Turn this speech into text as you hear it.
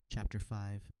Chapter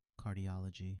 5,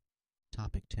 Cardiology.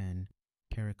 Topic 10,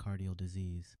 Pericardial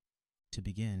disease. To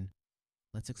begin,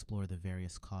 let's explore the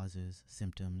various causes,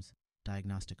 symptoms,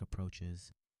 diagnostic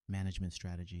approaches, management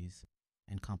strategies,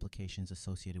 and complications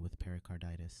associated with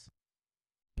pericarditis.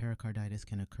 Pericarditis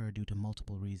can occur due to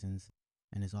multiple reasons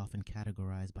and is often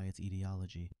categorized by its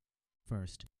etiology.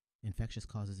 First, infectious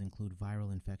causes include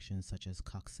viral infections such as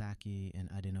Coxsackie and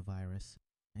adenovirus,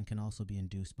 and can also be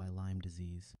induced by Lyme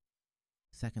disease.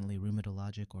 Secondly,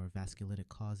 rheumatologic or vasculitic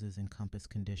causes encompass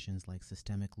conditions like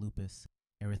systemic lupus,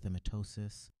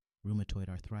 erythematosus, rheumatoid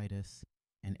arthritis,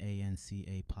 and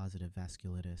ANCA-positive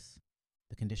vasculitis.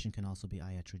 The condition can also be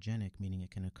iatrogenic, meaning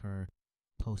it can occur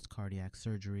post-cardiac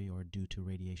surgery or due to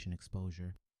radiation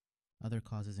exposure. Other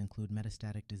causes include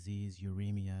metastatic disease,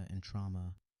 uremia, and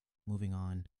trauma. Moving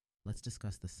on, let's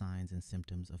discuss the signs and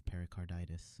symptoms of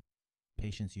pericarditis.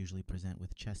 Patients usually present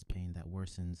with chest pain that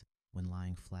worsens when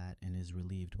lying flat and is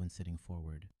relieved when sitting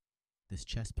forward. This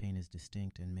chest pain is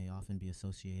distinct and may often be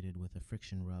associated with a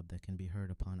friction rub that can be heard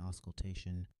upon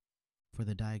auscultation. For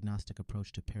the diagnostic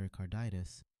approach to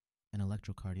pericarditis, an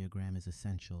electrocardiogram is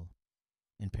essential.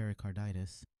 In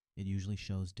pericarditis, it usually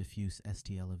shows diffuse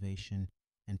ST elevation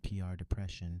and PR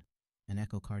depression. An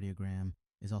echocardiogram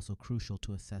is also crucial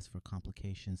to assess for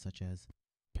complications such as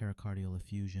pericardial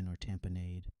effusion or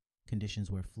tamponade, conditions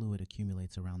where fluid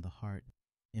accumulates around the heart,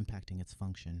 impacting its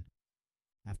function.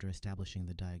 After establishing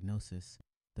the diagnosis,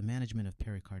 the management of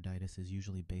pericarditis is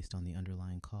usually based on the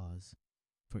underlying cause.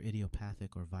 For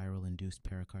idiopathic or viral-induced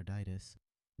pericarditis,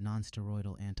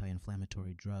 non-steroidal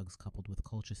anti-inflammatory drugs coupled with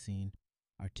colchicine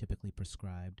are typically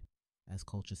prescribed, as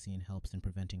colchicine helps in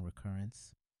preventing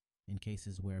recurrence. In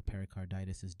cases where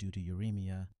pericarditis is due to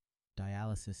uremia,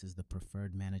 dialysis is the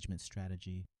preferred management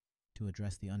strategy to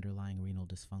address the underlying renal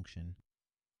dysfunction.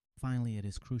 Finally, it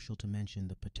is crucial to mention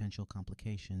the potential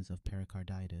complications of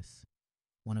pericarditis.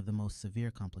 One of the most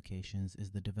severe complications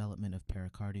is the development of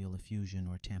pericardial effusion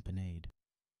or tamponade.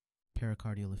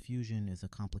 Pericardial effusion is a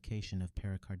complication of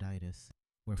pericarditis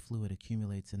where fluid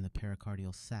accumulates in the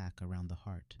pericardial sac around the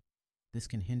heart. This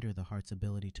can hinder the heart's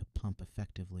ability to pump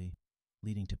effectively,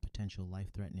 leading to potential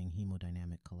life-threatening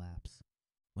hemodynamic collapse.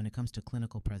 When it comes to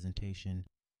clinical presentation,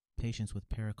 patients with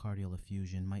pericardial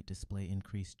effusion might display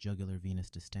increased jugular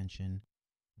venous distension,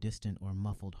 distant or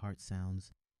muffled heart sounds,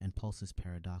 and pulsus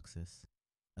paradoxus,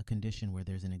 a condition where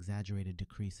there's an exaggerated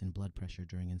decrease in blood pressure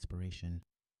during inspiration.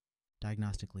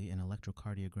 Diagnostically, an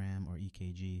electrocardiogram or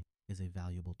EKG is a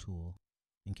valuable tool.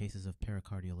 In cases of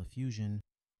pericardial effusion,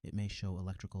 it may show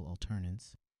electrical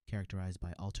alternance, characterized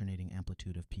by alternating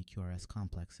amplitude of PQRS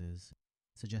complexes,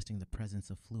 suggesting the presence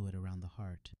of fluid around the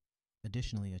heart.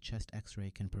 Additionally, a chest X-ray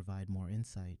can provide more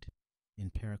insight. In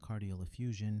pericardial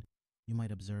effusion, you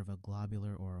might observe a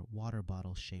globular or water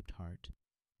bottle-shaped heart,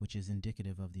 which is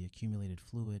indicative of the accumulated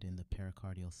fluid in the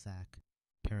pericardial sac.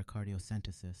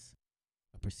 Pericardiocentesis,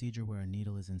 a procedure where a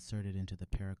needle is inserted into the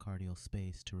pericardial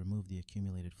space to remove the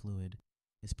accumulated fluid,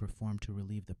 is performed to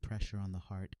relieve the pressure on the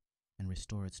heart and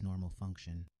restore its normal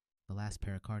function. The last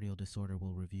pericardial disorder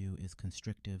we'll review is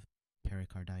constrictive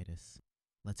pericarditis.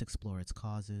 Let's explore its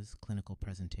causes, clinical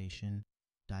presentation,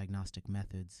 diagnostic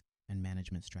methods, and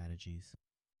management strategies.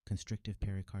 Constrictive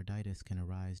pericarditis can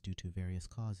arise due to various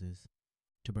causes.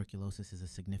 Tuberculosis is a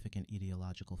significant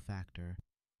etiological factor,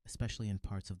 especially in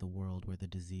parts of the world where the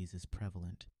disease is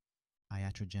prevalent.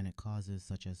 Iatrogenic causes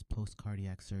such as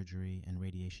post-cardiac surgery and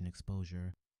radiation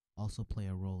exposure also play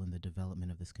a role in the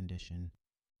development of this condition.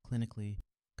 Clinically,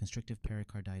 constrictive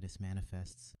pericarditis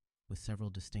manifests with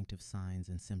several distinctive signs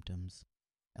and symptoms.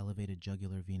 Elevated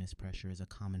jugular venous pressure is a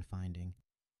common finding,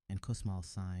 and Kussmaul's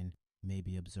sign may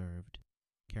be observed,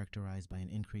 characterized by an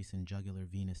increase in jugular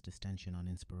venous distension on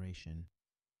inspiration.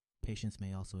 Patients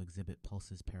may also exhibit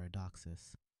pulsus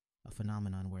paradoxus, a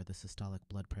phenomenon where the systolic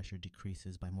blood pressure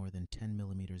decreases by more than 10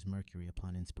 millimeters mercury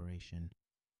upon inspiration.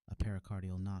 A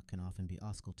pericardial knock can often be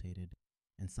auscultated,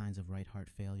 and signs of right heart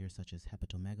failure such as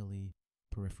hepatomegaly,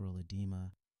 peripheral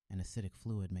edema, and acidic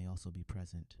fluid may also be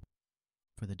present.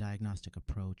 For the diagnostic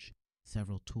approach,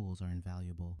 several tools are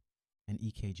invaluable. An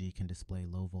EKG can display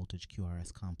low-voltage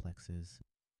QRS complexes.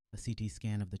 A CT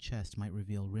scan of the chest might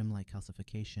reveal rim-like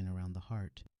calcification around the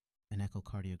heart. An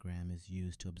echocardiogram is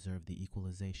used to observe the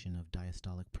equalization of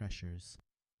diastolic pressures,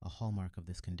 a hallmark of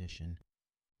this condition.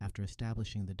 After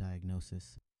establishing the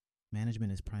diagnosis,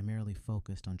 management is primarily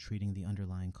focused on treating the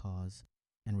underlying cause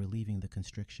and relieving the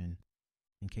constriction.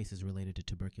 In cases related to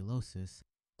tuberculosis,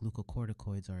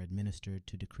 glucocorticoids are administered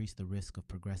to decrease the risk of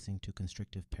progressing to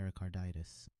constrictive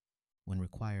pericarditis. When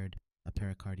required, a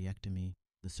pericardiectomy,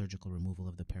 the surgical removal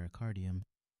of the pericardium,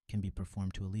 can be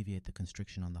performed to alleviate the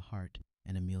constriction on the heart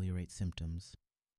and ameliorate symptoms.